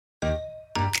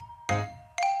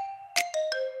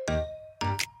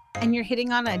And you're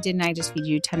hitting on a didn't I just feed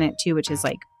you tenet too, which is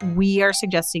like we are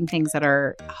suggesting things that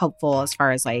are helpful as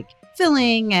far as like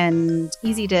filling and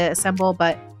easy to assemble.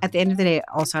 But at the end of the day, it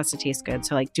also has to taste good.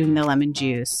 So like doing the lemon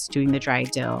juice, doing the dry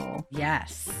dill.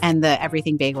 Yes. And the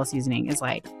everything bagel seasoning is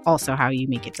like also how you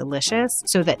make it delicious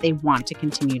so that they want to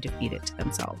continue to feed it to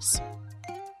themselves.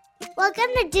 Welcome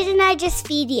to Didn't I Just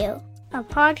Feed You? A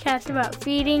podcast about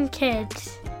feeding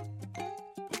kids.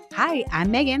 Hi,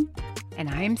 I'm Megan. And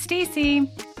I'm Stacy.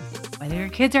 Whether your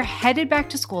kids are headed back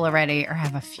to school already or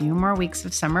have a few more weeks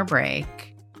of summer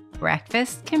break,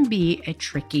 breakfast can be a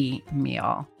tricky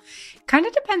meal. Kind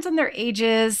of depends on their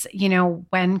ages,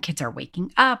 when kids are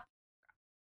waking up.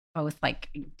 Both like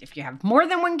if you have more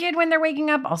than one kid when they're waking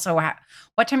up, also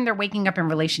what time they're waking up in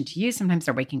relation to you. Sometimes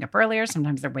they're waking up earlier.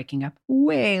 Sometimes they're waking up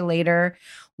way later.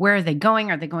 Where are they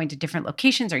going? Are they going to different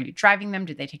locations? Are you driving them?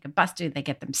 Do they take a bus? Do they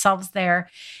get themselves there?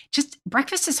 Just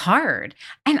breakfast is hard.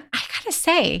 And I gotta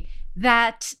say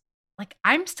that like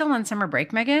I'm still on summer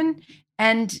break, Megan.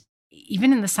 And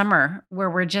even in the summer where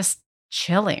we're just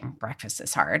chilling, breakfast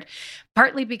is hard,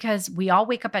 partly because we all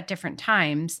wake up at different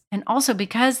times. And also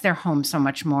because they're home so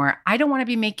much more, I don't want to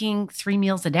be making 3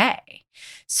 meals a day.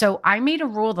 So I made a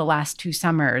rule the last 2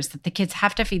 summers that the kids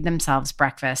have to feed themselves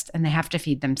breakfast and they have to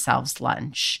feed themselves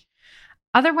lunch.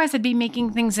 Otherwise, I'd be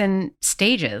making things in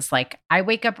stages. Like I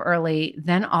wake up early,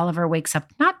 then Oliver wakes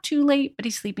up not too late, but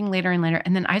he's sleeping later and later.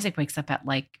 And then Isaac wakes up at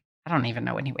I don't even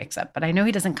know when he wakes up, but I know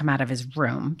he doesn't come out of his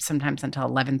room sometimes until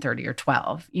 11:30 or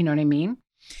 12. You know what I mean?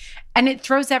 And it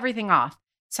throws everything off.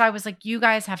 So I was like, you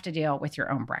guys have to deal with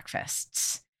your own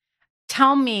breakfasts.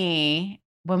 Tell me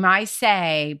when I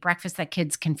say breakfast that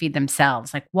kids can feed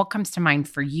themselves, like what comes to mind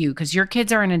for you? Because your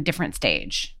kids are in a different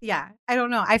stage. Yeah, I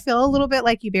don't know. I feel a little bit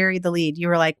like you buried the lead. You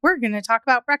were like, we're going to talk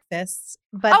about breakfasts.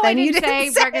 But then you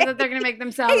didn't say breakfast that they're going to make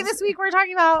themselves. Hey, this week we're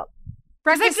talking about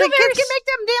breakfast that kids can make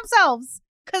them damn selves.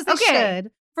 Because they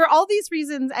should, for all these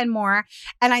reasons and more.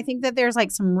 And I think that there's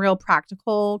like some real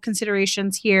practical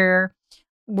considerations here.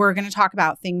 We're going to talk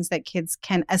about things that kids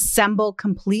can assemble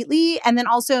completely and then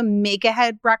also make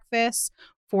ahead breakfast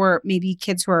for maybe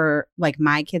kids who are like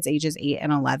my kids ages 8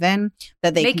 and 11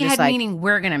 that they make can ahead, just meaning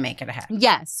we're going to make it ahead.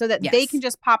 Yes. So that they can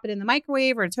just pop it in the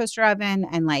microwave or a toaster oven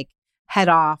and like head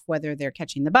off, whether they're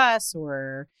catching the bus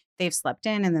or they've slept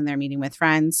in and then they're meeting with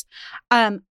friends.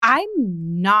 I'm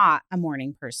not a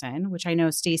morning person, which I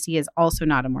know Stacy is also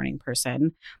not a morning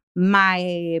person.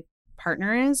 My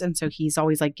partner is, and so he's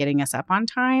always like getting us up on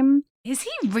time. Is he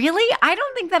really? I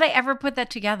don't think that I ever put that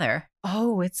together.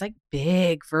 Oh, it's like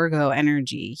big Virgo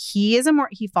energy. He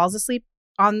falls asleep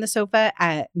on the sofa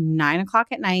at 9 o'clock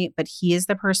at night, but he is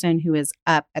the person who is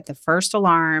up at the first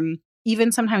alarm,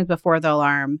 even sometimes before the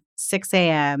alarm, 6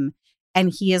 a.m.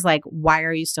 And he is like, why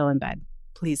are you still in bed?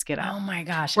 Please get up. Oh my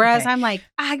gosh. Whereas I'm like,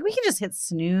 we can just hit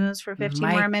snooze for 15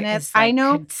 more minutes. Like, I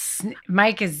know.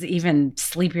 Mike is even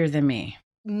sleepier than me.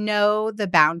 Know the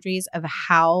boundaries of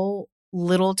how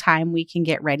little time we can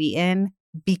get ready in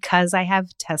because I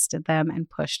have tested them and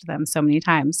pushed them so many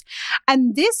times.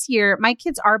 And this year, my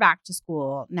kids are back to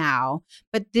school now,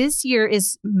 but this year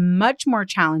is much more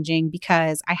challenging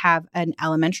because I have an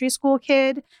elementary school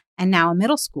kid and now a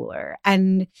middle schooler.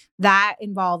 And that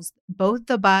involves both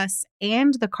the bus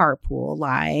and the carpool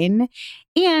line.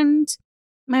 And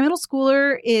my middle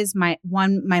schooler is my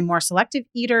more selective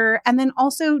eater. And then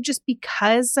also just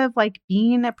because of like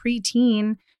being a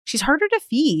preteen, she's harder to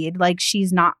feed. Like she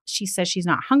says she's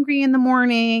not hungry in the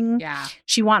morning. Yeah.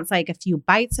 She wants like a few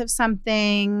bites of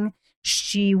something.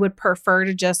 She would prefer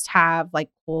to just have like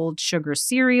cold sugar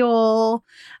cereal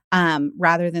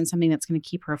rather than something that's going to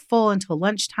keep her full until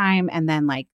lunchtime. And then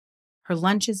like her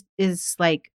lunch is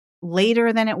like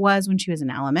later than it was when she was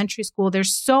in elementary school.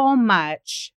 There's so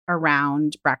much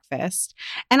around breakfast.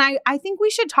 And I think we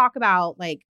should talk about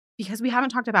like, because we haven't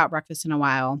talked about breakfast in a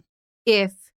while,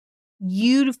 if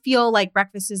you feel like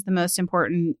breakfast is the most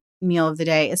important meal of the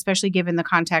day, especially given the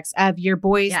context of your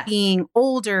boys being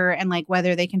older and like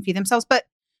whether they can feed themselves. But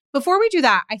before we do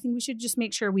that, I think we should just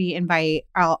make sure we invite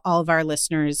all of our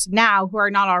listeners now who are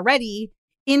not already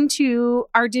into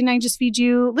our Didn't I Just Feed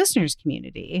You listeners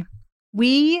community.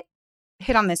 We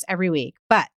hit on this every week,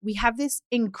 but we have this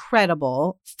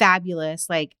incredible, fabulous,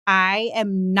 like I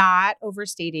am not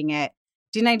overstating it,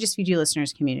 Didn't I Just Feed You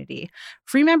listeners community.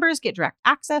 Free members get direct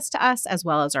access to us as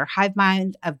well as our hive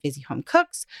mind of busy home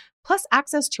cooks, plus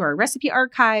access to our recipe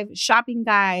archive, shopping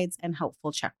guides, and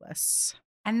helpful checklists.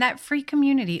 And that free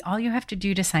community, all you have to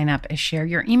do to sign up is share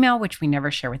your email, which we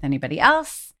never share with anybody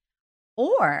else,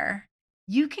 or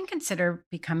you can consider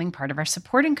becoming part of our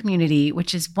supporting community,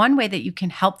 which is one way that you can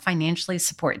help financially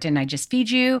support Didn't I Just Feed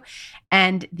You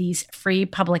and these free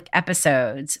public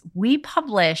episodes. We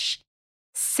publish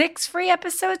 6 free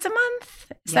episodes a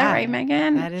month. Is that right,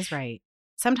 Megan? That is right.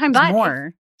 Sometimes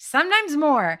more. Sometimes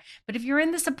more. But if you're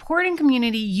in the supporting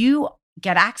community, you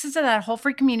get access to that whole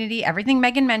free community, everything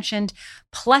Megan mentioned,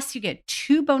 plus you get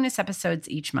 2 bonus episodes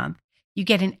each month. You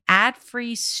get an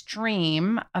ad-free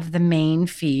stream of the main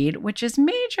feed, which is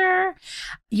major.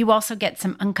 You also get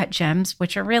some uncut gems,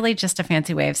 which are really just a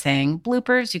fancy way of saying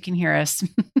bloopers. You can hear us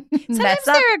Sometimes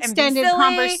they're extended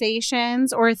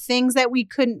conversations or things that we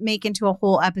couldn't make into a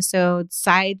whole episode,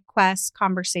 side quest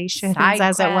conversations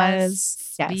as it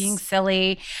was. Yes. Being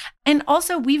silly. And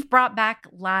also we've brought back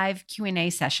live Q&A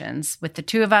sessions with the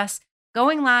 2 of us,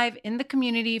 going live in the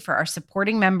community for our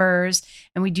supporting members.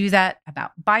 And we do that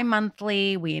about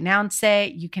bi-monthly. We announce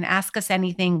it. You can ask us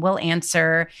anything. We'll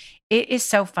answer. It is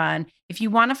so fun. If you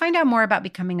want to find out more about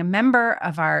becoming a member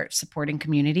of our supporting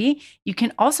community, you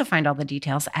can also find all the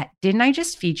details at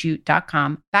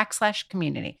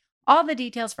didn'tijustfeedyou.com/community. All the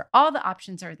details for all the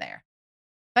options are there.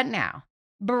 But now,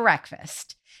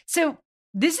 breakfast. So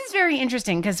this is very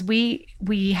interesting because we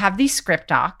have these script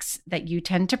docs that you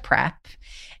tend to prep.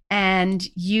 And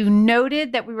you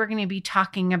noted that we were going to be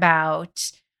talking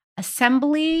about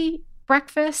assembly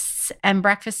breakfasts and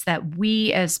breakfasts that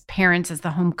we as parents, as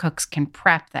the home cooks, can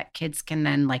prep that kids can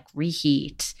then like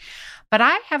reheat. But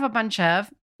I have a bunch of,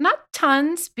 not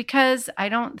tons, because I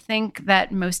don't think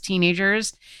that most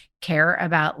teenagers care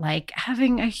about like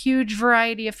having a huge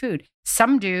variety of food.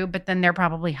 Some do, but then they're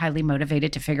probably highly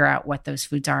motivated to figure out what those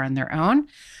foods are on their own.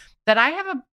 But I have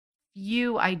a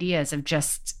few ideas of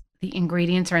just the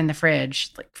ingredients are in the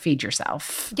fridge, like feed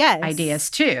yourself. Yes.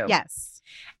 Ideas too. Yes.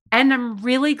 And I'm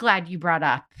really glad you brought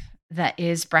up that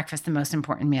is breakfast the most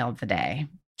important meal of the day.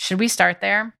 Should we start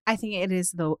there? I think it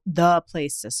is the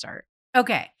place to start.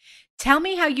 Okay. Tell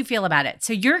me how you feel about it.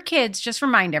 So your kids, just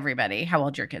remind everybody how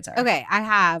old your kids are. Okay. I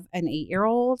have an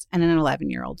 8-year-old and an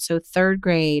 11-year-old. So 3rd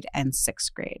grade and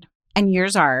 6th grade. And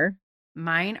yours are?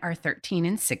 Mine are 13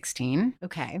 and 16.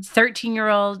 Okay.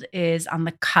 13-year-old is on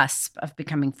the cusp of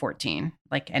becoming 14,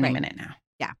 like any minute now.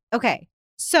 Yeah. Okay.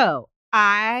 So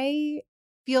I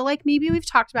feel like maybe we've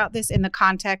talked about this in the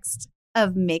context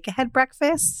of make-ahead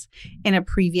breakfasts in a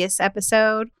previous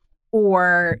episode,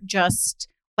 or just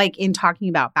like in talking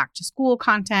about back to school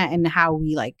content and how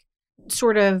we like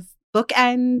sort of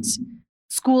bookend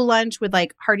school lunch with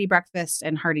like hearty breakfast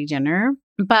and hearty dinner.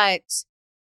 But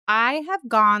I have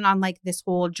gone on like this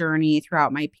whole journey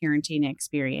throughout my parenting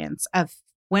experience of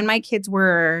when my kids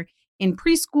were in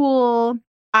preschool.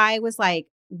 I was like,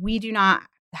 we do not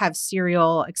have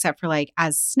cereal except for like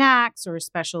as snacks or a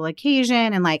special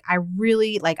occasion. And like, I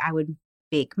really like, I would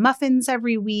bake muffins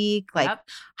every week, like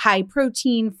high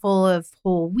protein, full of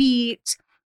whole wheat,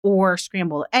 or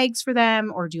scrambled eggs for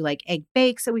them, or do like egg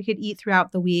bakes that we could eat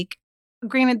throughout the week.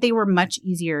 Granted, they were much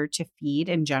easier to feed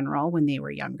in general when they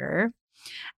were younger.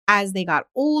 As they got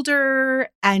older,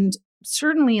 and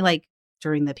certainly like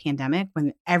during the pandemic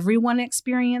when everyone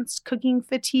experienced cooking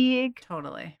fatigue.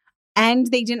 Totally.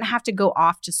 And they didn't have to go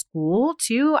off to school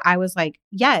too. I was like,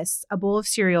 yes, a bowl of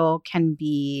cereal can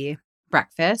be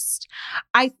breakfast.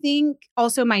 I think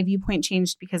also my viewpoint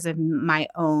changed because of my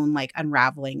own like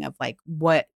unraveling of like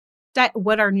what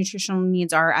our nutritional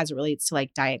needs are as it relates to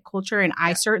like diet culture. And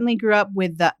I certainly grew up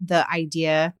with the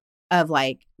idea of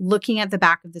like looking at the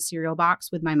back of the cereal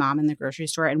box with my mom in the grocery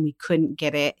store, and we couldn't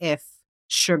get it if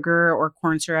sugar or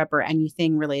corn syrup or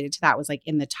anything related to that was like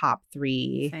in the top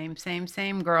 3.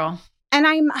 Same, girl. And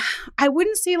I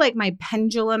wouldn't say like my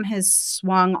pendulum has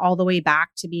swung all the way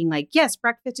back to being like, yes,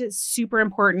 breakfast is super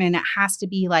important and it has to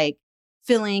be like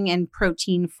filling and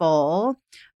protein full.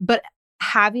 But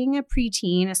having a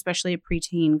preteen, especially a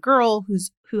preteen girl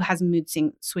who has mood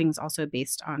swings also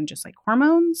based on just like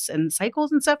hormones and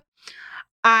cycles and stuff,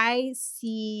 I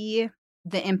see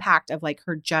the impact of like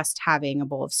her just having a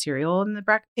bowl of cereal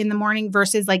in the morning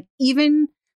versus like even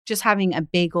just having a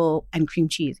bagel and cream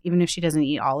cheese, even if she doesn't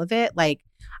eat all of it. Like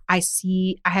I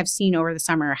have seen over the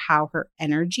summer how her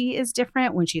energy is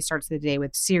different when she starts the day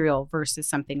with cereal versus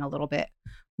something a little bit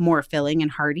more filling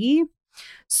and hearty.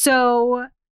 So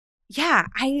yeah,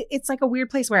 it's like a weird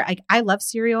place where I love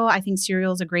cereal. I think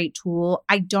cereal is a great tool.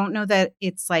 I don't know that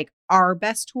it's like our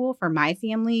best tool for my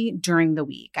family during the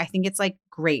week. I think it's like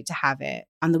great to have it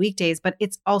on the weekdays, but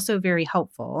it's also very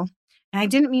helpful. And I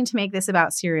didn't mean to make this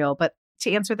about cereal, but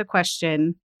to answer the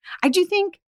question, I do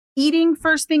think eating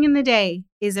first thing in the day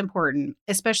is important,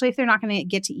 especially if they're not going to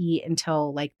get to eat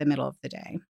until like the middle of the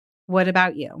day. What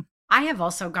about you? I have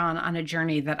also gone on a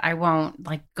journey that I won't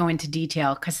like go into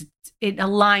detail because it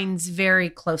aligns very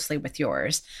closely with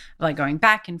yours, like going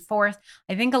back and forth.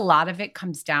 I think a lot of it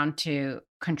comes down to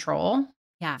control.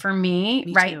 Yeah. For me,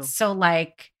 Me right? too. So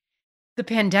like the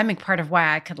pandemic part of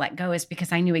why I could let go is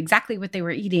because I knew exactly what they were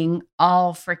eating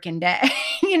all freaking day.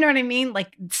 You know what I mean?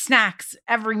 Like snacks,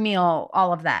 every meal,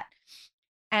 all of that.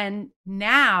 And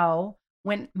now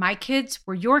when my kids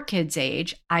were your kids'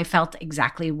 age, I felt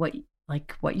exactly what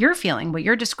you're feeling, what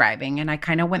you're describing. And I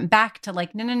kind of went back to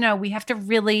like, no, we have to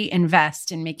really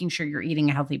invest in making sure you're eating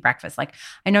a healthy breakfast. Like,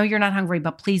 I know you're not hungry,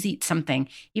 but please eat something,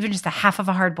 even just a half of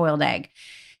a hard-boiled egg.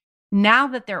 Now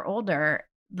that they're older,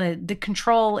 the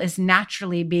control is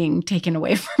naturally being taken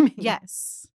away from me.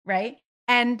 Yes. Right.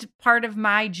 And part of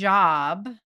my job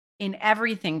in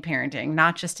everything parenting,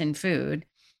 not just in food,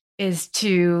 is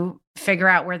to figure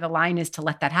out where the line is to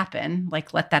let that happen,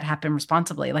 like let that happen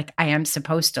responsibly. Like I am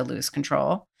supposed to lose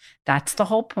control. That's the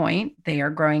whole point. They are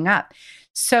growing up.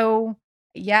 So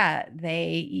yeah,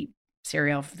 they eat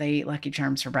cereal. They eat Lucky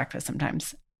Charms for breakfast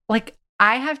sometimes. Like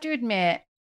I have to admit,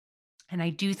 and I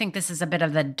do think this is a bit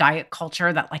of the diet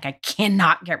culture that like I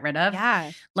cannot get rid of.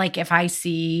 Yeah. Like if I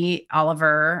see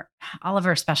Oliver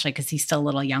especially because he's still a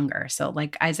little younger. So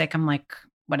like Isaac, I'm like,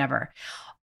 whatever.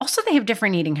 Also, they have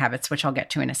different eating habits, which I'll get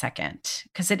to in a second,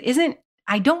 because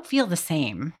I don't feel the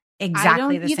same,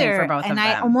 exactly the same for both of them. And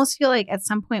I almost feel like at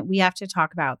some point we have to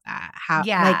talk about that. How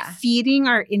like feeding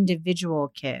our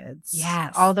individual kids.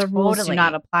 Yes, all the rules do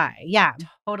not apply. Yeah.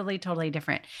 Totally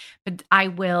different. But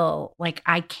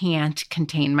I can't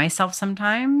contain myself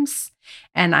sometimes.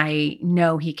 And I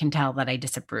know he can tell that I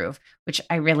disapprove, which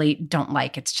I really don't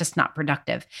like. It's just not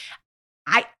productive.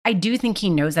 I do think he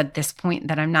knows at this point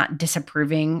that I'm not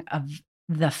disapproving of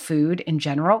the food in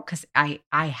general because I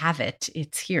have it.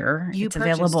 It's here. It's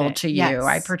available to you. Yes.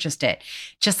 I purchased it.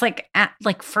 Just like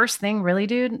first thing, really,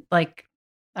 dude? Like,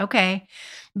 okay.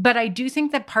 But I do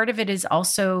think that part of it is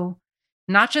also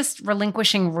not just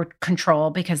relinquishing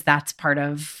control because that's part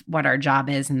of what our job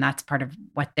is and that's part of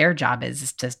what their job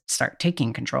is to start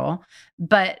taking control.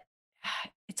 But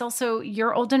it's also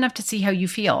you're old enough to see how you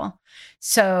feel.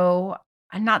 So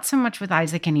not so much with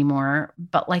Isaac anymore,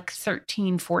 but like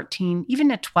 13, 14,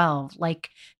 even at 12, like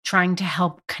trying to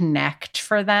help connect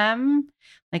for them.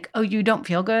 Like, oh, you don't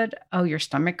feel good? Oh, your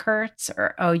stomach hurts?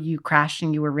 Or, oh, you crashed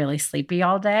and you were really sleepy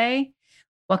all day?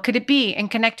 What could it be? And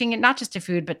connecting it not just to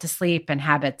food, but to sleep and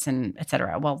habits and et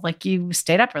cetera. Well, like you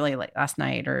stayed up really late last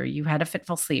night or you had a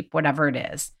fitful sleep, whatever it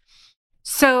is.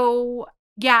 So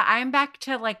yeah, I'm back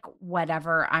to like,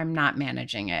 whatever, I'm not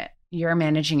managing it. You're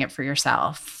managing it for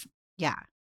yourself. Yeah.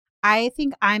 I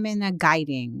think I'm in a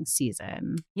guiding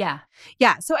season. Yeah.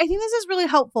 Yeah. So I think this is really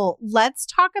helpful. Let's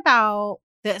talk about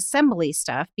the assembly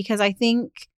stuff because I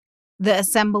think the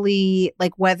assembly,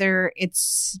 like whether it's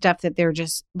stuff that they're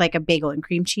just like a bagel and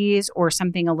cream cheese or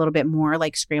something a little bit more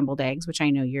like scrambled eggs, which I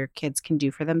know your kids can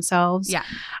do for themselves. Yeah.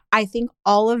 I think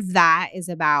all of that is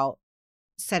about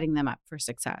setting them up for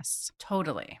success.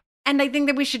 Totally. And I think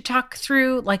that we should talk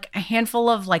through like a handful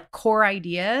of like core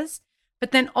ideas.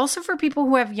 But then also for people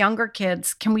who have younger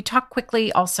kids, can we talk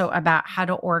quickly also about how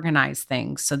to organize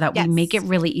things so that we make it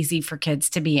really easy for kids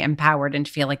to be empowered and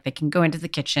to feel like they can go into the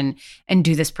kitchen and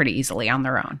do this pretty easily on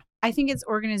their own? I think it's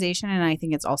organization and I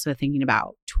think it's also thinking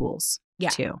about tools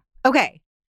too. Yeah. Okay.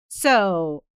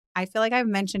 So I feel like I've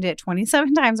mentioned it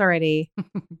 27 times already.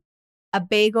 A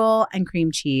bagel and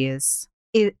cream cheese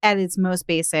at its most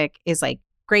basic is like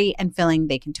great and filling.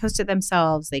 They can toast it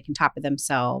themselves. They can top it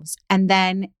themselves. And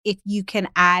then if you can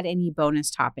add any bonus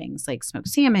toppings like smoked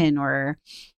salmon or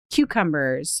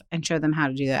cucumbers and show them how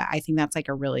to do that, I think that's like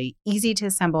a really easy to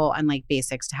assemble and like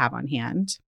basics to have on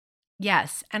hand.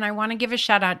 Yes. And I want to give a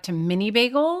shout out to mini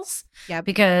bagels. Yeah.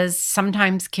 Because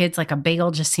sometimes kids like a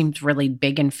bagel just seems really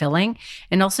big and filling.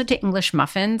 And also to English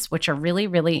muffins, which are really,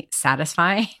 really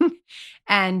satisfying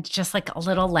and just like a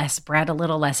little less bread, a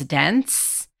little less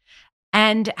dense.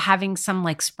 And having some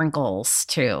like sprinkles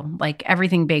too. Like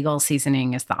everything bagel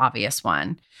seasoning is the obvious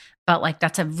one. But like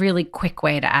that's a really quick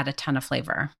way to add a ton of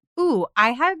flavor. Ooh,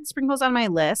 I had sprinkles on my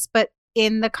list, but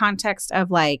in the context of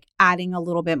like adding a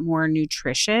little bit more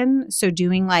nutrition. So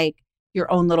doing like your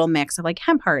own little mix of like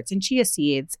hemp hearts and chia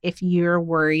seeds if you're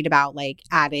worried about like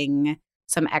adding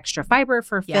some extra fiber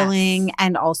for filling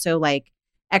and also like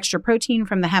extra protein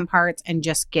from the hemp hearts and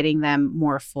just getting them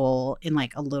more full in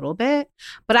like a little bit.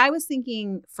 But I was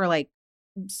thinking for like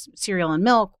cereal and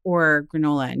milk or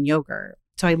granola and yogurt.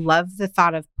 So I love the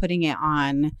thought of putting it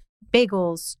on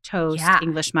bagels, toast, Yeah.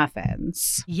 English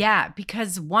muffins. Yeah,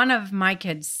 because one of my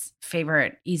kids'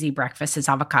 favorite easy breakfasts is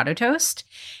avocado toast.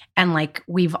 And like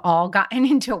we've all gotten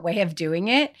into a way of doing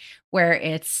it where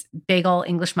it's bagel,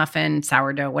 English muffin,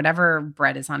 sourdough, whatever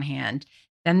bread is on hand,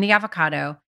 then the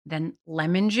avocado, then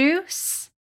lemon juice,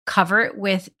 cover it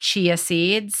with chia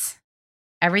seeds,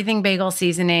 everything bagel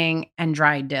seasoning, and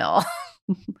dried dill,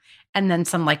 and then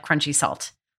some like crunchy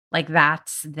salt. Like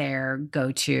that's their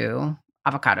go-to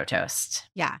avocado toast.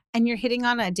 Yeah. And you're hitting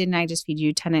on a didn't I just feed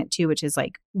you tenet too, which is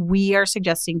like we are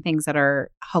suggesting things that are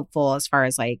helpful as far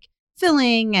as like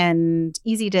filling and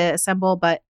easy to assemble.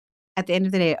 But at the end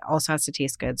of the day, it also has to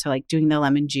taste good. So like doing the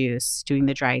lemon juice, doing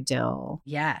the dried dill,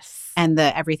 Yes. and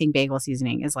the everything bagel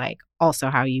seasoning is like also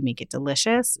how you make it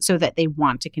delicious so that they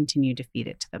want to continue to feed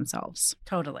it to themselves.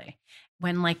 Totally.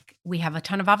 When like we have a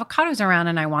ton of avocados around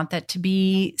and I want that to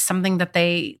be something that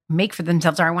they make for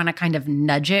themselves, or I want to kind of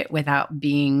nudge it without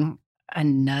being a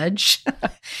nudge.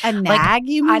 A nag,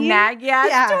 you mean? A nag, yes,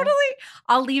 Yeah. totally.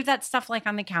 I'll leave that stuff like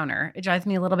on the counter. It drives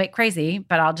me a little bit crazy,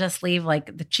 but I'll just leave like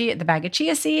the bag of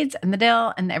chia seeds and the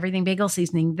dill and the everything bagel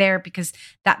seasoning there because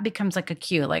that becomes like a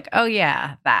cue. Like, oh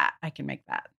yeah, that I can make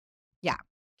that.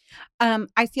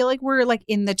 I feel like we're like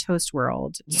in the toast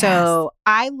world. Yes. So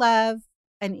I love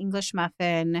an English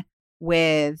muffin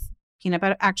with peanut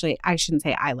butter. Actually, I shouldn't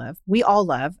say I love. We all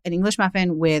love an English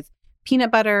muffin with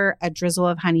peanut butter, a drizzle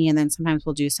of honey, and then sometimes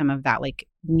we'll do some of that like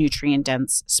nutrient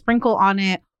dense sprinkle on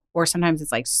it. Or sometimes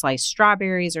it's like sliced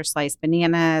strawberries or sliced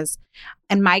bananas.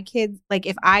 And my kids, like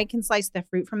if I can slice the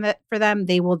fruit for them,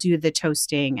 they will do the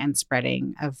toasting and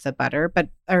spreading of the butter,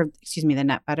 the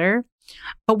nut butter.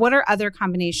 But what are other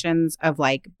combinations of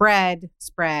like bread,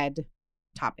 spread,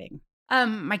 topping?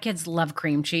 My kids love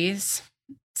cream cheese.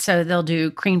 So they'll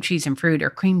do cream cheese and fruit or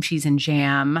cream cheese and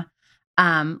jam.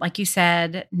 Like you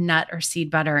said, nut or seed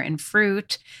butter and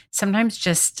fruit. Sometimes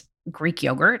just Greek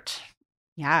yogurt.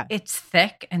 Yeah. It's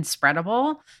thick and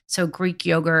spreadable. So Greek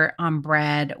yogurt on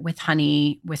bread with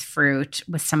honey, with fruit,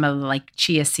 with some of the like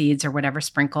chia seeds or whatever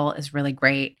sprinkle is really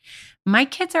great. My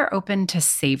kids are open to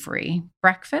savory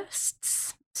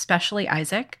breakfasts, especially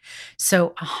Isaac.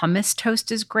 So a hummus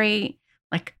toast is great.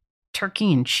 Like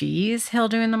turkey and cheese he'll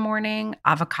do in the morning.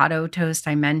 Avocado toast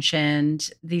I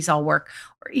mentioned. These all work.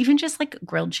 Or even just like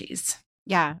grilled cheese.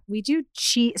 Yeah. We do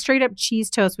straight up cheese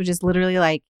toast, which is literally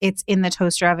like it's in the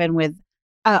toaster oven with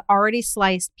a already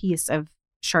sliced piece of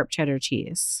sharp cheddar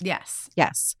cheese. Yes.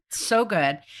 Yes. So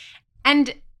good.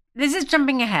 And this is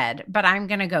jumping ahead, but I'm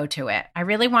going to go to it. I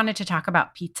really wanted to talk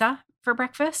about pizza for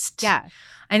breakfast. Yeah.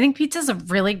 I think pizza is a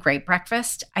really great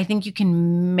breakfast. I think you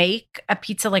can make a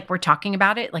pizza like we're talking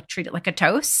about it, like treat it like a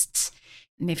toast.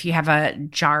 And if you have a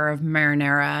jar of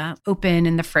marinara open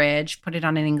in the fridge, put it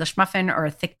on an English muffin or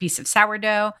a thick piece of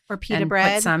sourdough. Or pita and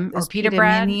bread. Or Those pita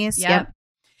bread. minis. Yep.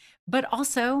 But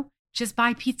also just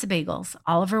buy pizza bagels.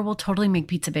 Oliver will totally make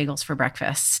pizza bagels for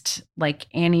breakfast. Like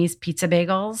Annie's pizza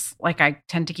bagels, like I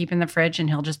tend to keep in the fridge and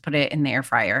he'll just put it in the air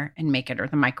fryer and make it or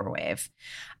the microwave.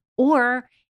 Or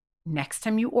next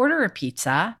time you order a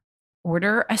pizza,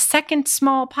 order a second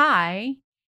small pie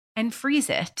and freeze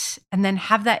it and then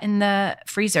have that in the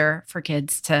freezer for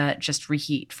kids to just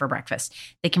reheat for breakfast.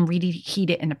 They can reheat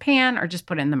it in a pan or just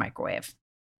put it in the microwave.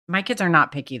 My kids are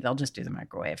not picky. They'll just do the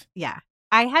microwave. Yeah.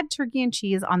 I had turkey and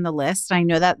cheese on the list. And I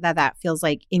know that feels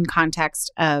like in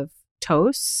context of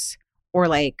toasts or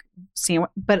like sandwich,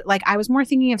 but like I was more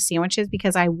thinking of sandwiches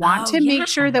because I want to make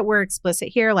sure that we're explicit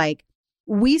here. Like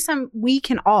we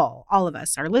can all of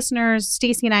us, our listeners,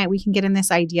 Stacey and I, we can get in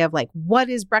this idea of like what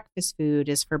is breakfast food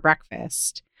is for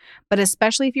breakfast. But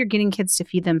especially if you're getting kids to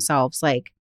feed themselves,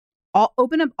 like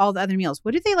open up all the other meals.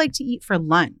 What do they like to eat for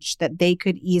lunch that they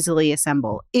could easily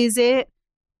assemble? Is it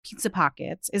pizza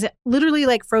pockets? Is it literally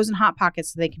like frozen hot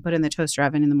pockets that they can put in the toaster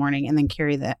oven in the morning and then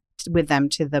carry that with them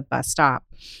to the bus stop?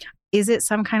 Is it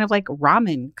some kind of like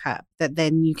ramen cup that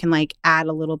then you can like add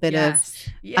a little bit of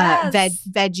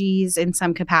veggies in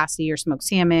some capacity or smoked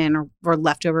salmon or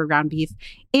leftover ground beef?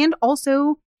 And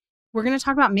also, we're going to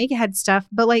talk about make ahead stuff,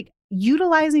 but like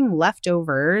utilizing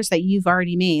leftovers that you've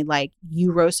already made, like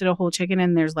you roasted a whole chicken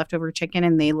and there's leftover chicken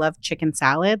and they love chicken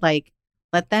salad, like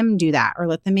let them do that or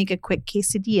let them make a quick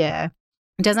quesadilla.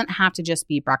 It doesn't have to just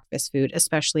be breakfast food,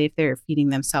 especially if they're feeding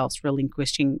themselves,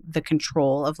 relinquishing the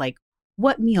control of like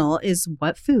what meal is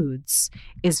what foods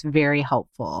is very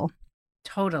helpful.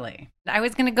 Totally. I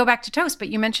was going to go back to toast, but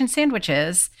you mentioned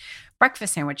sandwiches,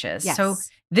 breakfast sandwiches. Yes. So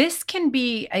this can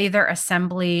be either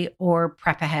assembly or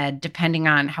prep ahead, depending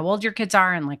on how old your kids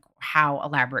are and like how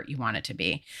elaborate you want it to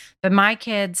be. But my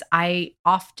kids, I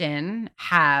often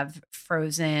have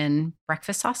frozen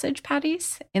breakfast sausage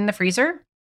patties in the freezer.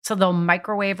 So they'll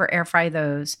microwave or air fry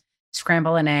those,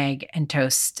 scramble an egg, and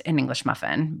toast an English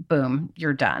muffin. Boom,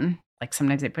 you're done. Like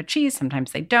sometimes they put cheese,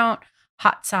 sometimes they don't.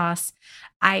 Hot sauce.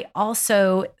 I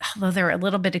also, although they're a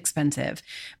little bit expensive,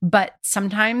 but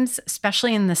sometimes,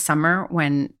 especially in the summer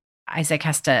when Isaac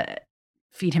has to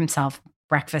feed himself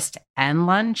breakfast and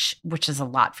lunch, which is a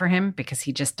lot for him because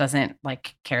he just doesn't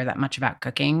like care that much about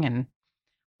cooking and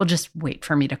will just wait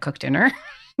for me to cook dinner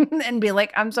and be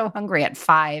like, I'm so hungry at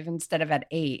 5 instead of at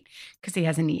 8 because he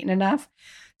hasn't eaten enough.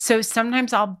 So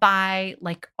sometimes I'll buy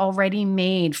like already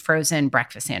made frozen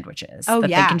breakfast sandwiches that they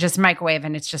can just microwave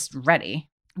and it's just ready.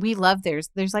 We love theirs.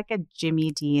 There's like a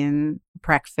Jimmy Dean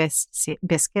breakfast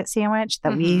biscuit sandwich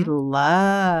that we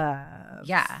love.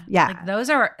 Yeah. Yeah. Like those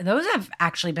have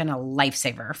actually been a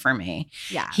lifesaver for me.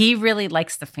 Yeah. He really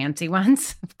likes the fancy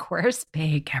ones, of course.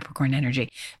 Big Capricorn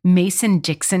energy.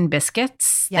 Mason-Dixon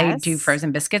biscuits. Yes. They do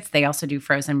frozen biscuits. They also do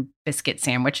frozen biscuit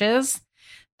sandwiches.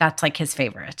 That's like his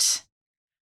favorite.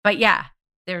 But yeah,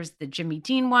 there's the Jimmy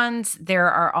Dean ones. There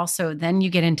are also, then you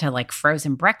get into like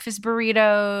frozen breakfast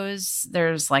burritos.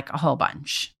 There's like a whole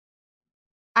bunch.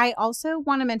 I also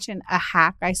want to mention a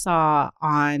hack I saw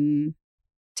on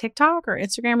TikTok or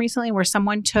Instagram recently where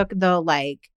someone took the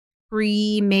like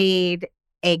pre-made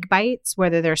egg bites,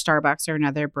 whether they're Starbucks or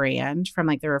another brand from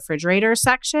like the refrigerator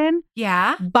section.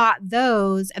 Yeah. Bought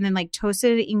those and then like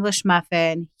toasted an English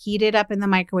muffin, heated up in the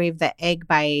microwave the egg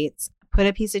bites, put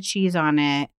a piece of cheese on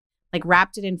it, like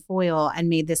wrapped it in foil and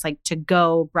made this like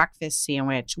to-go breakfast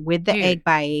sandwich with the egg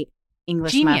bite,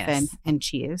 English muffin, and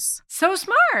cheese. So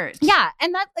smart. Yeah.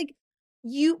 And that like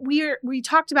we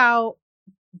talked about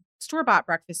store-bought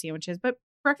breakfast sandwiches, but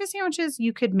breakfast sandwiches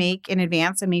you could make in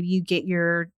advance and maybe you get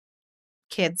your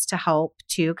kids to help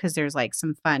too because there's like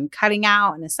some fun cutting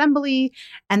out and assembly.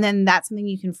 And then that's something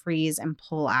you can freeze and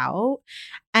pull out.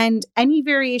 And any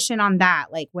variation on that,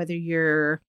 like whether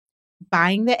you're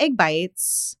buying the egg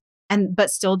bites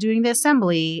but still doing the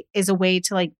assembly is a way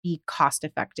to like be cost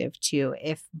effective too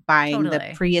if buying the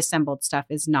pre-assembled stuff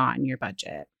is not in your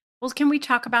budget. Well, can we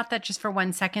talk about that just for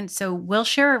 1 second? So we'll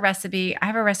share a recipe. I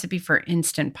have a recipe for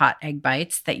Instant Pot egg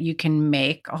bites that you can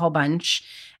make a whole bunch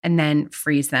and then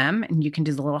freeze them and you can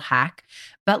do the little hack.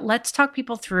 But let's talk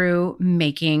people through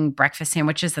making breakfast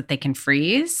sandwiches that they can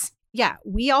freeze. Yeah,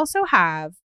 we also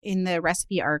have in the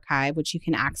recipe archive, which you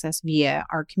can access via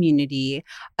our community,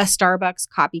 a Starbucks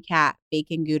copycat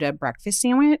bacon Gouda breakfast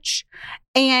sandwich.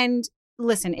 And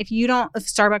listen, if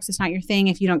Starbucks is not your thing,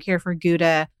 if you don't care for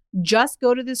Gouda, just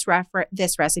go to this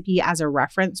recipe as a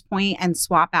reference point and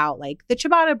swap out like the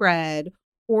ciabatta bread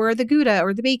or the Gouda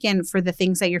or the bacon for the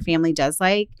things that your family does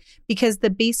like. Because the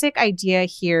basic idea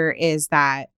here is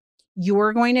that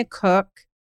you're going to cook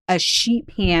a sheet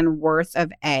pan worth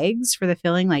of eggs for the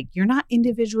filling. Like you're not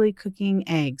individually cooking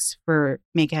eggs for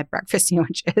make-ahead breakfast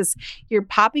sandwiches. You're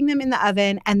popping them in the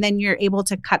oven and then you're able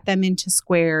to cut them into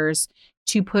squares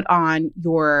to put on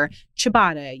your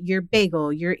ciabatta, your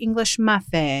bagel, your English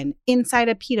muffin inside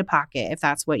a pita pocket if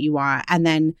that's what you want. And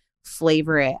then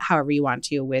flavor it however you want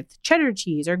to with cheddar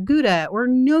cheese or Gouda or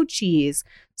no cheese,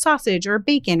 sausage or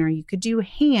bacon, or you could do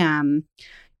ham,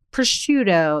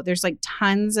 prosciutto. There's like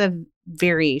tons of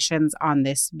variations on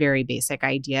this very basic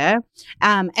idea.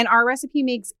 And our recipe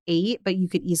makes 8, but you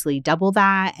could easily double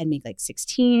that and make like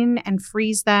 16 and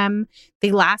freeze them.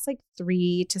 They last like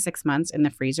 3 to 6 months in the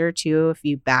freezer too if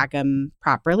you bag them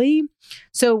properly.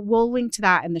 So we'll link to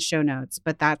that in the show notes,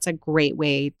 but that's a great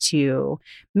way to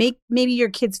make maybe your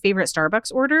kid's favorite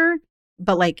Starbucks order,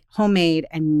 but like homemade,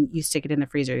 and you stick it in the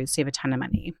freezer. You save a ton of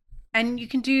money. And you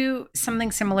can do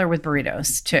something similar with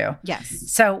burritos too. Yes.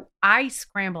 So I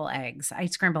scramble eggs. I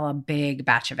scramble a big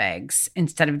batch of eggs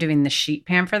instead of doing the sheet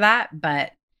pan for that.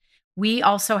 But we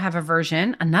also have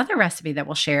another recipe that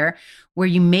we'll share where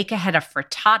you make ahead of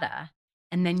frittata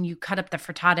and then you cut up the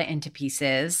frittata into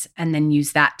pieces and then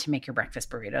use that to make your breakfast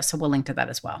burrito. So we'll link to that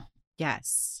as well.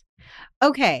 Yes.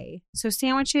 Okay. So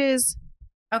sandwiches.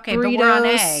 Okay, burritos. But we're on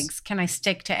eggs. Can I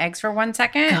stick to eggs for 1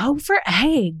 second? Go for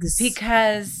eggs.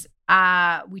 Because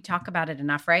we talk about it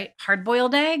enough, right?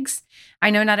 Hard-boiled eggs. I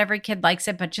know not every kid likes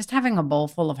it, but just having a bowl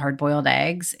full of hard-boiled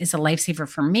eggs is a lifesaver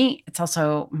for me. It's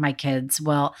also my kids.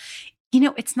 Well,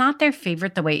 it's not their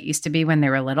favorite the way it used to be when they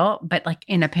were little, but like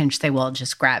in a pinch, they will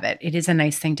just grab it. It is a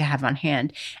nice thing to have on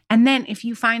hand. And then if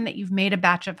you find that you've made a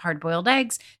batch of hard-boiled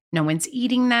eggs, no one's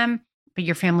eating them, but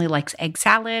your family likes egg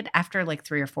salad after like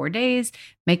 3 or 4 days,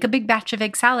 make a big batch of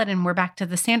egg salad and we're back to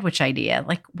the sandwich idea.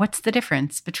 Like what's the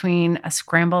difference between a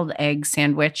scrambled egg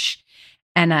sandwich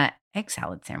and a egg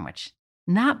salad sandwich?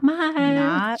 Not much.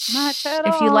 Not much at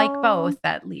all. If you like both,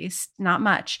 at least, not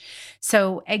much.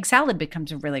 So egg salad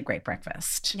becomes a really great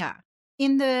breakfast. Yeah.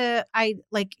 in the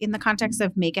context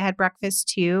of make ahead breakfast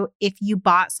too, if you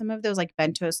bought some of those like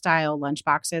bento style lunch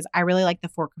boxes, I really like the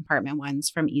 4-compartment ones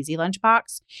from Easy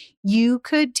Lunchbox. You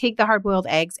could take the hard boiled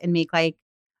eggs and make like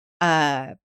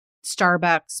a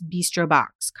Starbucks bistro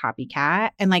box copycat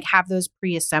and like have those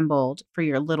pre-assembled for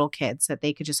your little kids that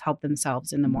they could just help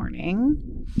themselves in the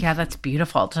morning. Yeah, that's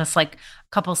beautiful. Just like a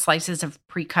couple slices of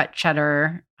pre-cut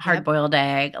cheddar, hard-boiled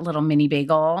egg, a little mini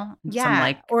bagel, some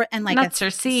like nuts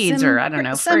or seeds or I don't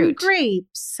know, some fruit,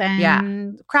 grapes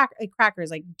and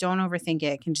crackers. Like don't overthink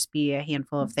it. It can just be a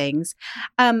handful of things.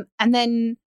 And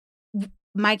then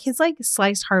my kids like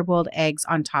sliced hard-boiled eggs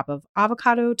on top of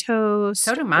avocado toast.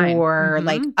 So do mine. Or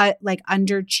like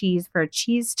under cheese for a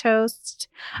cheese toast.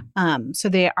 So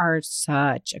they are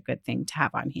such a good thing to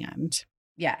have on hand.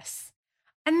 Yes.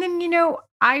 And then,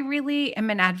 I really am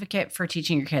an advocate for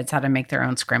teaching your kids how to make their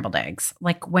own scrambled eggs.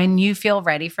 Like when you feel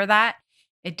ready for that,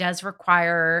 it does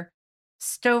require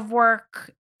stove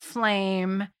work,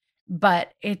 flame,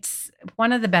 but it's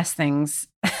one of the best things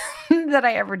that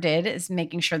I ever did is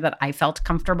making sure that I felt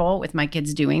comfortable with my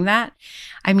kids doing that.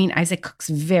 I mean, Isaac cooks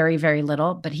very, very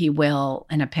little, but he will,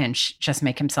 in a pinch, just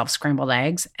make himself scrambled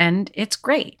eggs, and it's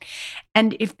great.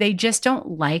 And if they just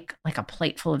don't like a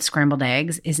plate full of scrambled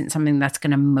eggs isn't something that's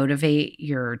going to motivate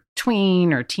your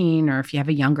tween or teen, or if you have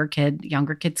a younger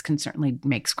kids can certainly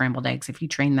make scrambled eggs if you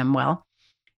train them well.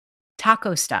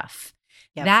 Taco stuff.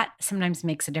 Yep. That sometimes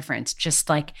makes a difference. Just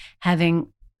like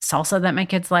having salsa that my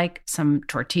kids like, some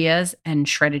tortillas and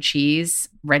shredded cheese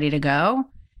ready to go,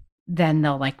 then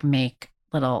they'll like make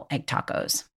little egg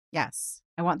tacos. Yes.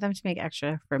 I want them to make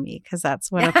extra for me because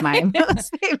that's one of my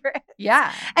most favorite.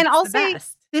 Yeah. And also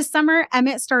this summer,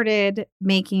 Emmett started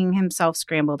making himself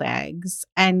scrambled eggs,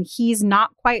 and he's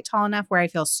not quite tall enough where I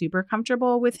feel super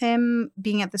comfortable with him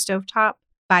being at the stovetop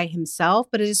by himself,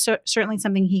 but it is certainly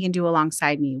something he can do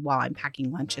alongside me while I'm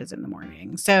packing lunches in the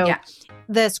morning. So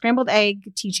the scrambled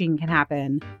egg teaching can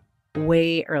happen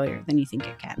way earlier than you think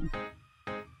it can.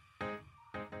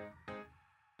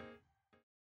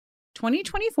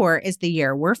 2024 is the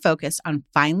year we're focused on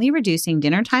finally reducing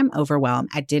dinner time overwhelm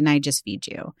at Didn't I Just Feed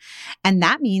You? And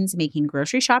that means making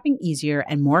grocery shopping easier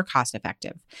and more cost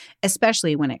effective,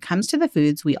 especially when it comes to the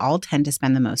foods we all tend to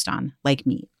spend the most on, like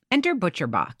meat. Enter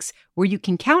ButcherBox, where you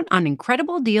can count on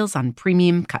incredible deals on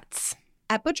premium cuts.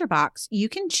 At ButcherBox, you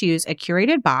can choose a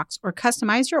curated box or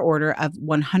customize your order of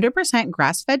 100%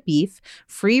 grass-fed beef,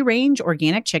 free-range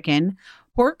organic chicken,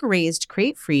 pork-raised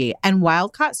crate-free, and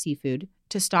wild-caught seafood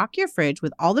to stock your fridge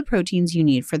with all the proteins you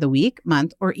need for the week,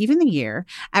 month, or even the year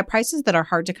at prices that are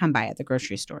hard to come by at the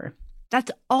grocery store.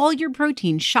 That's all your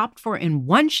protein shopped for in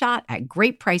one shot at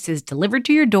great prices delivered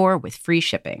to your door with free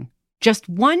shipping. Just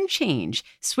one change,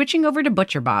 switching over to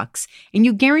ButcherBox, and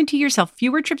you guarantee yourself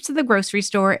fewer trips to the grocery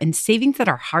store and savings that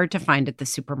are hard to find at the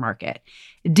supermarket.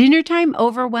 Dinner time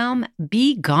overwhelm,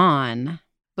 be gone.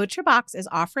 ButcherBox is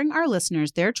offering our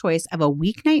listeners their choice of a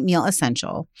weeknight meal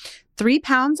essential: 3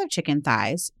 pounds of chicken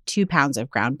thighs, 2 pounds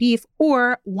of ground beef,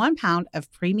 or 1 pound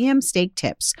of premium steak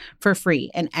tips for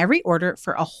free in every order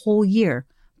for a whole year.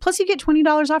 Plus, you get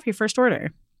 $20 off your first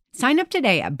order. Sign up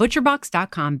today at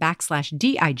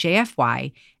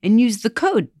butcherbox.com/DIJFY and use the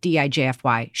code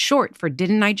DIJFY, short for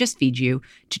Didn't I Just Feed You,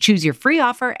 to choose your free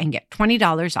offer and get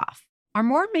 $20 off.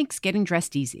 Armoire makes getting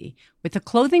dressed easy. With a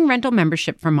clothing rental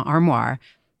membership from Armoire,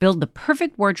 build the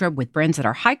perfect wardrobe with brands that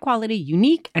are high quality,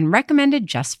 unique, and recommended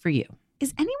just for you.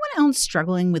 Is anyone else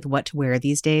struggling with what to wear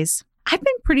these days? I've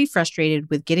been pretty frustrated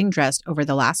with getting dressed over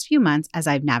the last few months as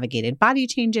I've navigated body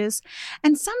changes,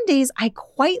 and some days I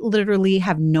quite literally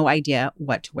have no idea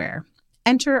what to wear.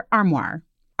 Enter Armoire.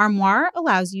 Armoire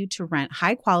allows you to rent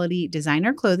high-quality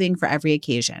designer clothing for every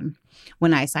occasion.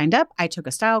 When I signed up, I took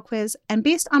a style quiz, and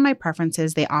based on my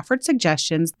preferences, they offered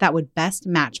suggestions that would best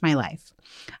match my life.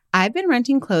 I've been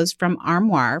renting clothes from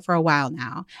Armoire for a while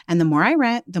now, and the more I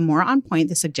rent, the more on point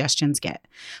the suggestions get.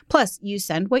 Plus, you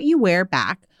send what you wear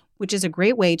back, which is a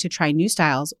great way to try new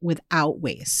styles without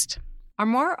waste.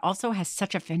 Armoire also has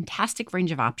such a fantastic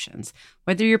range of options.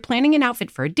 Whether you're planning an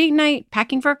outfit for a date night,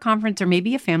 packing for a conference, or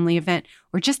maybe a family event,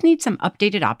 or just need some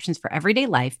updated options for everyday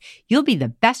life, you'll be the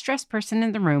best dressed person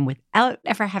in the room without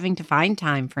ever having to find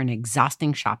time for an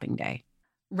exhausting shopping day.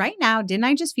 Right now, Didn't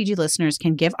I Just Feed You listeners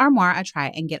can give Armoire a try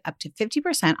and get up to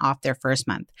 50% off their first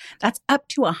month. That's up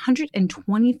to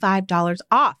 $125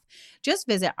 off. Just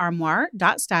visit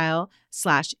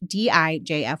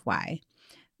armoire.style/DIJFY.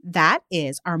 That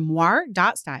is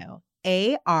armoire.style,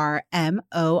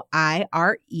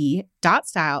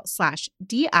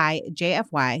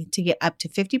 ARMOIRE.style/DIJFY to get up to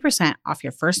 50% off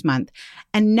your first month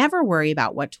and never worry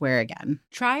about what to wear again.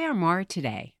 Try Armoire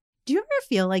today. Do you ever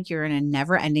feel like you're in a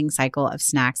never-ending cycle of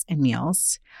snacks and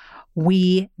meals?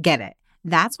 We get it.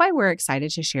 That's why we're excited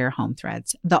to share Home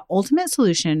Threads, the ultimate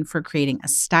solution for creating a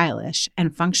stylish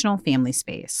and functional family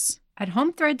space. At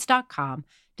homethreads.com,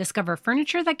 discover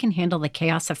furniture that can handle the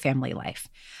chaos of family life.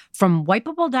 From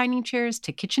wipeable dining chairs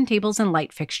to kitchen tables and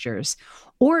light fixtures.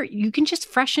 Or you can just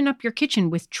freshen up your kitchen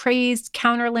with trays,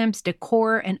 counter lamps,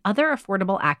 decor, and other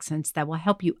affordable accents that will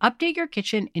help you update your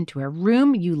kitchen into a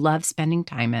room you love spending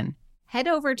time in. Head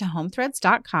over to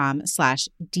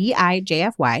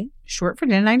homethreads.com/DIJFY, short for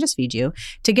Didn't I Just Feed You,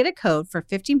 to get a code for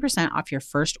 15% off your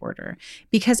first order.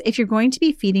 Because if you're going to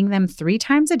be feeding them 3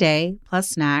 times a day, plus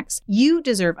snacks, you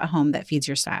deserve a home that feeds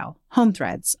your style. Home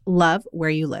Threads, love where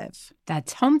you live.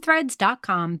 That's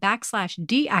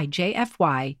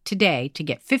homethreads.com/DIJFY today to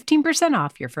get 15%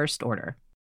 off your first order.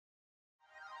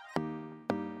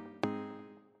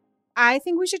 I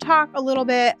think we should talk a little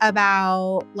bit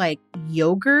about like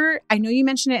yogurt. I know you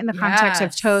mentioned it in the context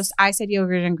of toast. I said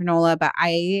yogurt and granola, but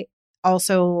I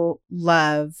also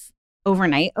love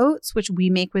overnight oats, which we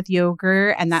make with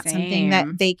yogurt. And that's something that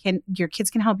your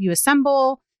kids can help you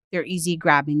assemble. They're easy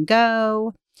grab and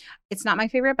go. It's not my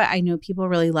favorite, but I know people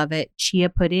really love it. Chia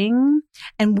pudding.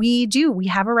 And we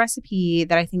have a recipe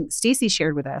that I think Stacy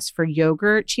shared with us for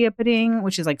yogurt chia pudding,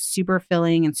 which is like super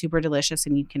filling and super delicious.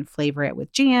 And you can flavor it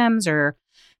with jams or,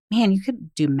 man, you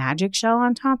could do magic shell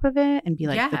on top of it and be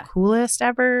like the coolest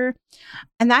ever.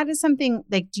 And that is something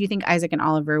like, do you think Isaac and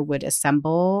Oliver would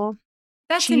assemble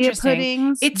That's chia interesting.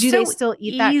 puddings? Do they still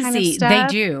eat that kind of stuff? They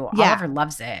do. Yeah. Oliver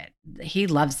loves it. He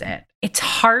loves it. It's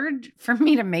hard for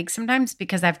me to make sometimes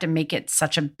because I have to make it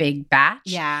such a big batch.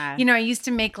 Yeah. You know, I used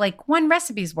to make like 1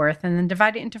 recipe's worth and then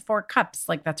divide it into 4 cups.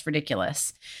 Like that's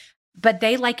ridiculous. But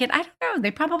they like it. I don't know. They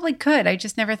probably could. I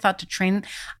just never thought to train.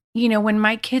 You know, when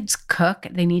my kids cook,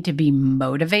 they need to be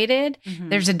motivated. Mm-hmm.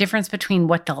 There's a difference between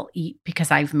what they'll eat because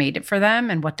I've made it for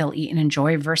them and what they'll eat and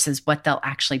enjoy versus what they'll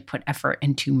actually put effort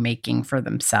into making for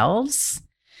themselves.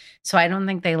 So I don't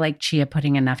think they like chia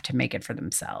pudding enough to make it for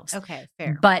themselves. Okay,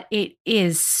 fair. But it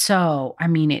is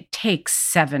it takes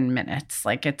 7 minutes.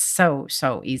 Like it's so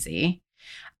easy.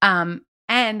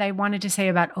 And I wanted to say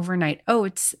about overnight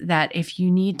oats that if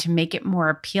you need to make it more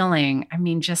appealing, I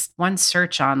mean, just one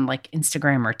search on like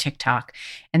Instagram or TikTok,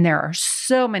 and there are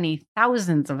so many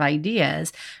thousands of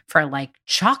ideas for like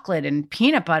chocolate and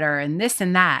peanut butter and this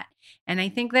and that. And I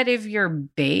think that if your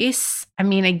base, I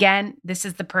mean, again, this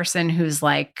is the person who's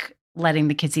like letting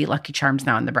the kids eat Lucky Charms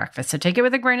now in the breakfast. So take it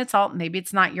with a grain of salt. Maybe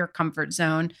it's not your comfort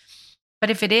zone. But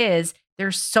if it is,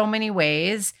 there's so many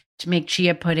ways to make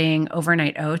chia pudding,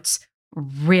 overnight oats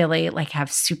really like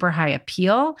have super high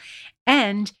appeal.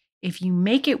 And if you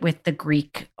make it with the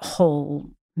Greek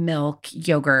whole milk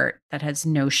yogurt that has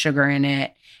no sugar in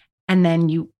it, and then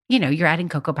you're adding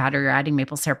cocoa powder, you're adding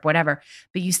maple syrup, whatever,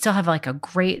 but you still have like a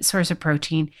great source of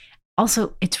protein.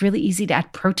 Also, it's really easy to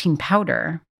add protein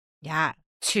powder. Yeah.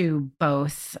 To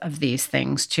both of these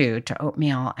things too, to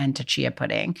oatmeal and to chia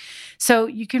pudding. So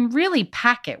you can really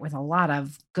pack it with a lot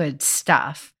of good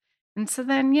stuff. And so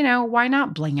then, why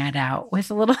not bling it out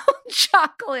with a little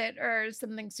chocolate or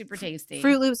something super tasty?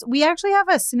 Fruit Loops. We actually have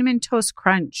a cinnamon toast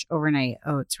crunch overnight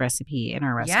oats recipe in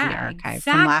our recipe archive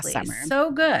from last summer.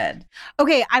 So good.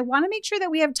 Okay, I want to make sure that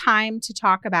we have time to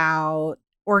talk about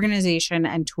organization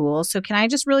and tools. So can I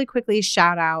just really quickly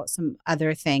shout out some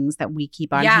other things that we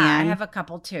keep on hand? I have a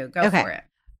couple too. Go for it.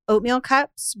 Oatmeal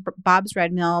cups. Bob's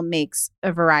Red Mill makes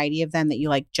a variety of them that you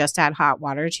like just add hot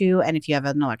water to. And if you have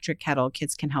an electric kettle,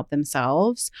 kids can help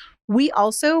themselves. We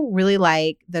also really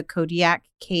like the Kodiak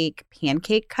Cake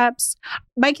pancake cups.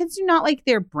 My kids do not like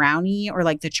their brownie or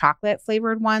like the chocolate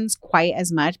flavored ones quite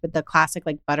as much, but the classic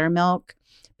like buttermilk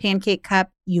pancake cup,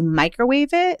 you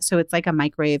microwave it. So it's like a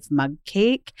microwave mug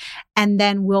cake. And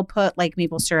then we'll put like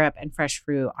maple syrup and fresh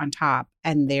fruit on top.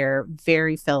 And they're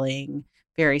very filling,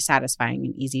 very satisfying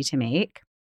and easy to make.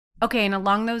 Okay, and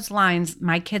along those lines,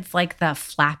 my kids like the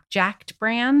Flapjacked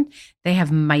brand. They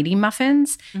have Mighty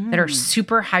Muffins that are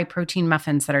super high protein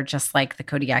muffins that are just like the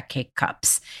Kodiak Cake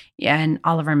cups. Yeah, and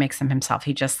Oliver makes them himself.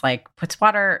 He just like puts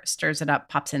water, stirs it up,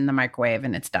 pops it in the microwave,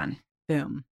 and it's done.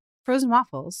 Boom. Frozen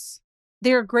waffles.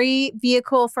 They're a great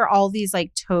vehicle for all these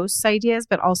like toast ideas,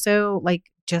 but also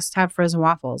like just have frozen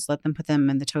waffles. Let them put them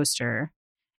in the toaster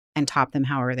and top them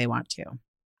however they want to.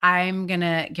 I'm going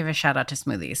to give a shout out to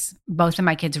smoothies. Both of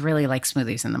my kids really like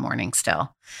smoothies in the morning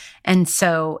still. And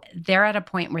so they're at a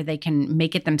point where they can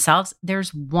make it themselves.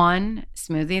 There's one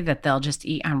smoothie that they'll just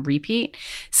eat on repeat.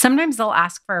 Sometimes they'll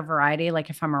ask for a variety, like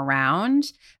if I'm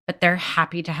around, but they're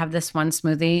happy to have this one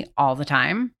smoothie all the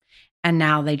time. And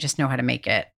now they just know how to make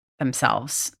it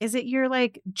themselves. Is it your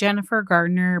like Jennifer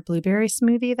Gardner blueberry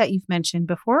smoothie that you've mentioned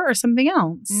before or something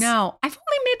else? No, I've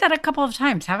only made that a couple of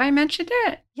times. Have I mentioned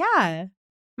it? Yeah.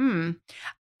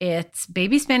 It's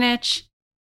baby spinach,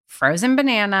 frozen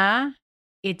banana.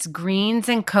 It's greens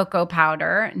and cocoa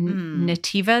powder.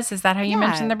 Nativa's, is that how you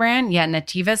mentioned the brand? Yeah,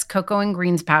 Nativa's cocoa and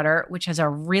greens powder, which has a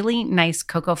really nice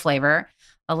cocoa flavor.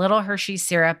 A little Hershey's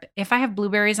syrup. If I have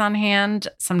blueberries on hand,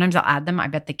 sometimes I'll add them. I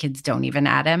bet the kids don't even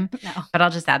add them, but I'll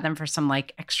just add them for some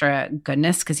like extra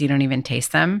goodness because you don't even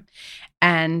taste them.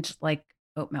 And like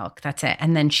oat milk, that's it.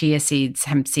 And then chia seeds,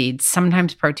 hemp seeds,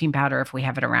 sometimes protein powder if we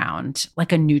have it around,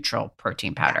 like a neutral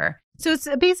protein powder. So it's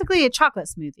basically a chocolate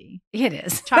smoothie. It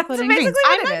is. Chocolate and greens.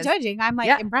 I'm not judging. I'm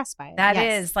like impressed by it. That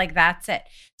is like, that's it.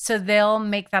 So they'll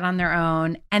make that on their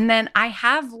own. And then I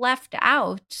have left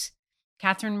out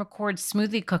Catherine McCord's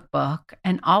smoothie cookbook,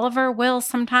 and Oliver will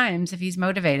sometimes, if he's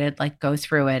motivated, like go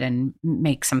through it and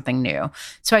make something new.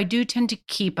 So I do tend to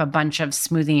keep a bunch of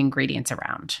smoothie ingredients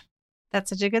around.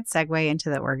 That's such a good segue into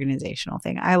the organizational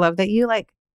thing. I love that you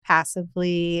like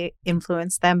passively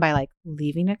influence them by like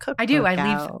leaving a cookbook. I do.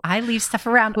 I leave stuff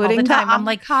around all the time. I'm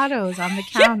like avocados on the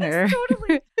counter. Yes,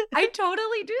 totally. I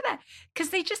totally do that because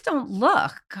they just don't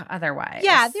look otherwise.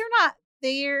 Yeah,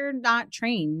 they're not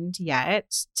trained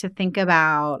yet to think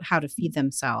about how to feed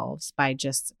themselves by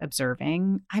just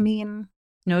observing. I mean,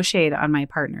 no shade on my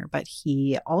partner, but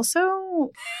he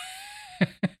also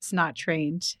is not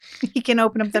trained. He can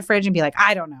open up the fridge and be like,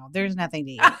 I don't know, there's nothing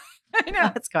to eat. I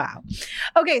know. Let's go out.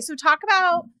 Okay, so talk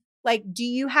about like, do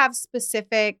you have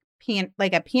specific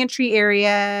like a pantry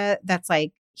area that's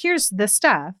like, here's the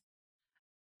stuff,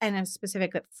 and a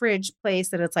specific fridge place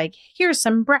that it's like, here's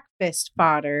some breakfast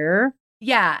fodder?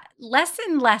 Yeah, less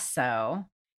and less so.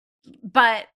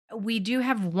 But we do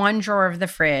have one drawer of the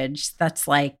fridge that's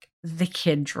like the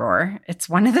kid drawer. It's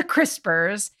one of the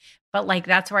crispers, but like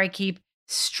that's where I keep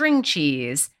string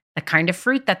cheese, the kind of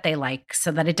fruit that they like,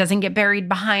 so that it doesn't get buried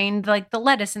behind like the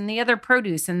lettuce and the other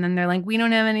produce. And then they're like, we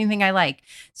don't have anything I like.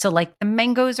 So like the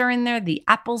mangoes are in there, the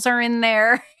apples are in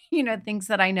there, things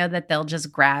that I know that they'll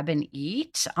just grab and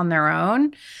eat on their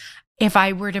own. If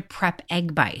I were to prep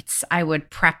egg bites, I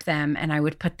would prep them and I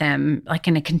would put them like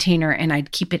in a container and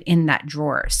I'd keep it in that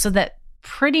drawer so that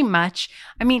pretty much,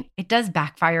 I mean, it does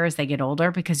backfire as they get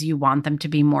older because you want them to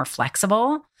be more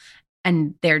flexible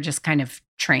and they're just kind of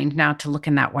trained now to look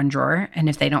in that one drawer. And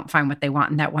if they don't find what they want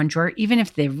in that one drawer, even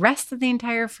if the rest of the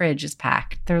entire fridge is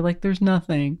packed, they're like, there's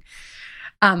nothing.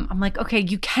 I'm like, okay,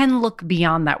 you can look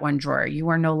beyond that one drawer. You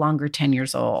are no longer 10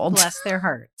 years old. Bless their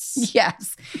hearts.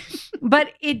 Yes.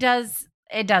 But it does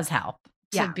help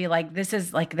to be like, this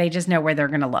is like, they just know where they're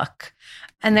going to look.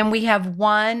 And then we have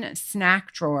one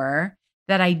snack drawer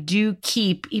that I do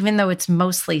keep, even though it's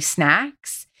mostly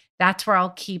snacks. That's where I'll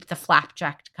keep the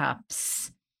flapjack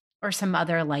cups or some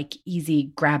other like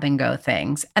easy grab and go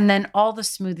things. And then all the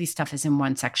smoothie stuff is in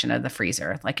one section of the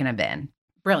freezer, like in a bin.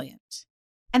 Brilliant.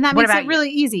 And that makes it really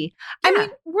easy. Yeah. I mean,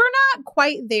 we're not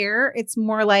quite there. It's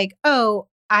more like, oh,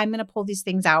 I'm going to pull these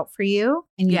things out for you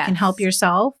and you can help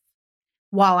yourself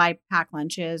while I pack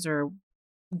lunches or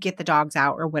get the dogs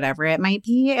out or whatever it might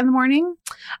be in the morning.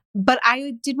 But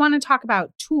I did want to talk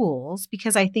about tools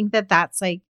because I think that that's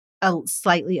like a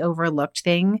slightly overlooked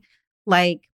thing.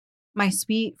 Like my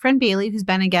sweet friend Bailey, who's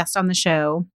been a guest on the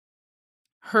show,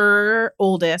 her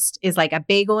oldest is like a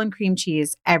bagel and cream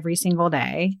cheese every single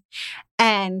day.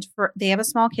 And they have a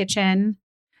small kitchen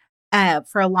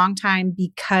for a long time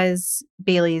because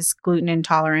Bailey's gluten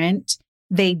intolerant.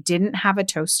 They didn't have a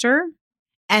toaster.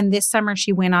 And this summer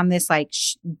she went on this like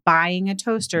buying a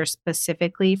toaster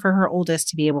specifically for her oldest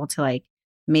to be able to like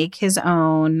make his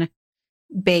own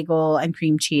bagel and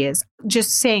cream cheese.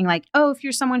 Just saying like, oh, if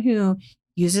you're someone who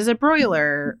uses a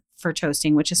broiler for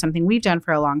toasting, which is something we've done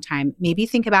for a long time, maybe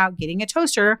think about getting a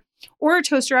toaster or a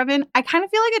toaster oven. I kind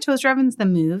of feel like a toaster oven's the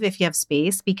move if you have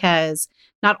space, because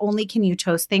not only can you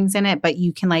toast things in it, but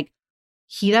you can like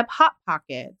heat up Hot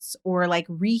Pockets or like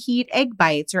reheat egg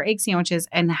bites or egg sandwiches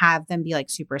and have them be like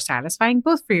super satisfying,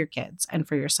 both for your kids and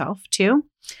for yourself too.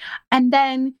 And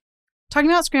then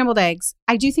talking about scrambled eggs,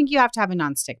 I do think you have to have a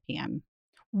nonstick pan.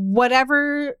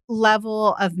 Whatever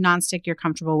level of nonstick you're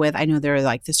comfortable with. I know there are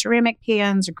like the ceramic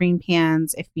pans or green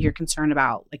pans if you're concerned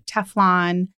about like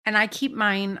Teflon. And I keep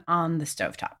mine on the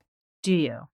stovetop. Do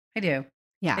you? I do.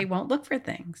 Yeah. They won't look for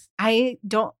things. I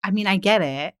get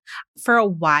it. For a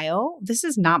while, this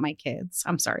is not my kids.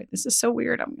 I'm sorry. This is so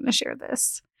weird. I'm going to share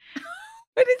this.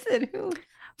 What is it?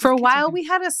 For a while, we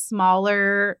had a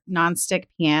smaller nonstick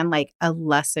pan, like a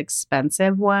less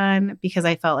expensive one, because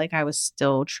I felt like I was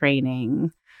still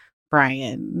training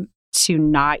Brian to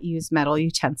not use metal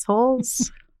utensils.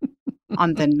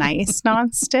 on the nice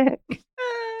nonstick.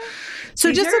 So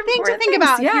These just are a thing to important think things,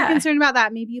 about. If you're yeah. concerned about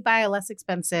that, maybe you buy a less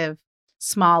expensive,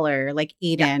 smaller, like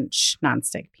 8-inch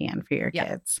nonstick pan for your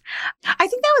kids. I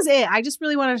think that was it. I just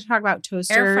really wanted to talk about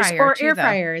toasters. Air fryer,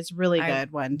 fryer is a really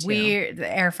good one too. The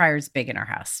air fryer is big in our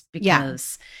house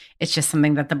because it's just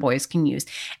something that the boys can use.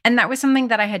 And that was something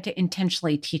that I had to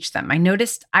intentionally teach them. I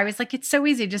noticed, I was like, it's so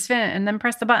easy, just fit it and then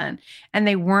press the button. And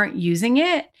they weren't using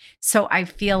it. So I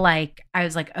feel like I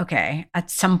was like, okay,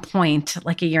 at some point,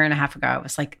 like a year and a half ago, I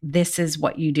was like, this is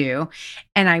what you do.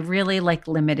 And I really like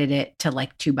limited it to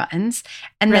like 2 buttons.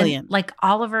 And Brilliant. then like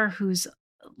Oliver, who's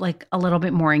like a little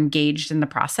bit more engaged in the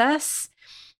process,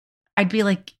 I'd be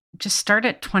like, just start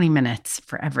at 20 minutes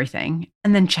for everything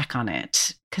and then check on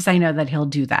it. Cause I know that he'll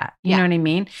do that. You know what I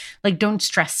mean? Like, don't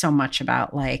stress so much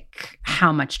about like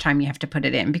how much time you have to put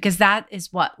it in, because that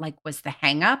is what like was the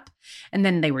hang up. And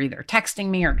then they were either texting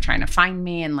me or trying to find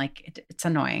me, and like, it's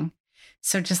annoying.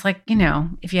 So just like, you know,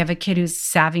 if you have a kid who's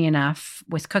savvy enough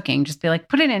with cooking, just be like,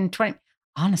 put it in 20.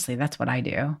 Honestly, that's what I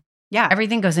do. Yeah.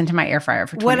 Everything goes into my air fryer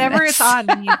for 20 Whatever minutes. it's on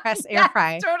when you press air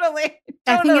fry. Totally.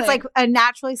 I think it's like a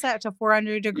naturally set to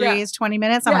 400 degrees, 20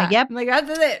 minutes. I'm like, yep. I'm like,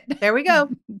 that's it. There we go.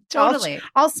 Totally.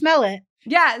 I'll smell it.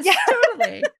 Yes,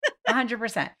 totally.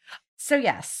 100%. So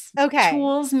yes. Okay.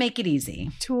 Tools make it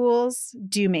easy. Tools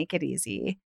do make it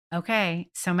easy. Okay.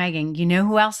 So Megan, you know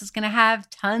who else is going to have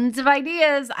tons of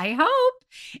ideas, I hope.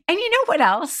 And you know what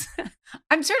else?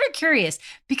 I'm sort of curious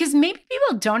because maybe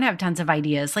people don't have tons of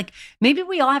ideas. Like maybe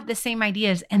we all have the same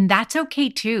ideas, and that's okay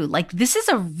too. Like this is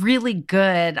a really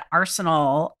good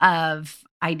arsenal of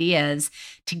ideas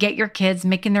to get your kids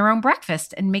making their own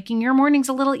breakfast and making your mornings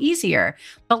a little easier.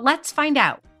 But let's find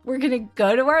out. We're going to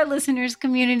go to our listeners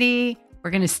community.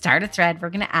 We're going to start a thread.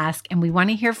 We're going to ask, and we want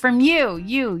to hear from you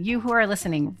who are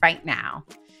listening right now.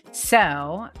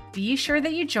 So be sure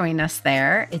that you join us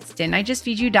there. It's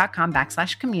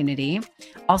didn'tijustfeedyou.com/community.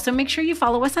 Also, make sure you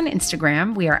follow us on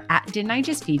Instagram. We are at Didn't I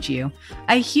Just Feed You.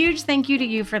 A huge thank you to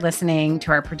you for listening.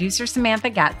 To our producer, Samantha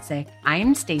Gatzik.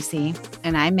 I'm Stacy.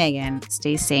 And I'm Megan.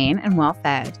 Stay sane and well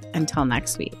fed. Until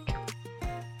next week.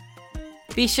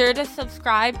 Be sure to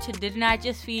subscribe to Didn't I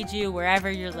Just Feed You wherever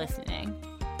you're listening.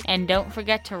 And don't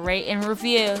forget to rate and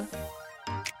review.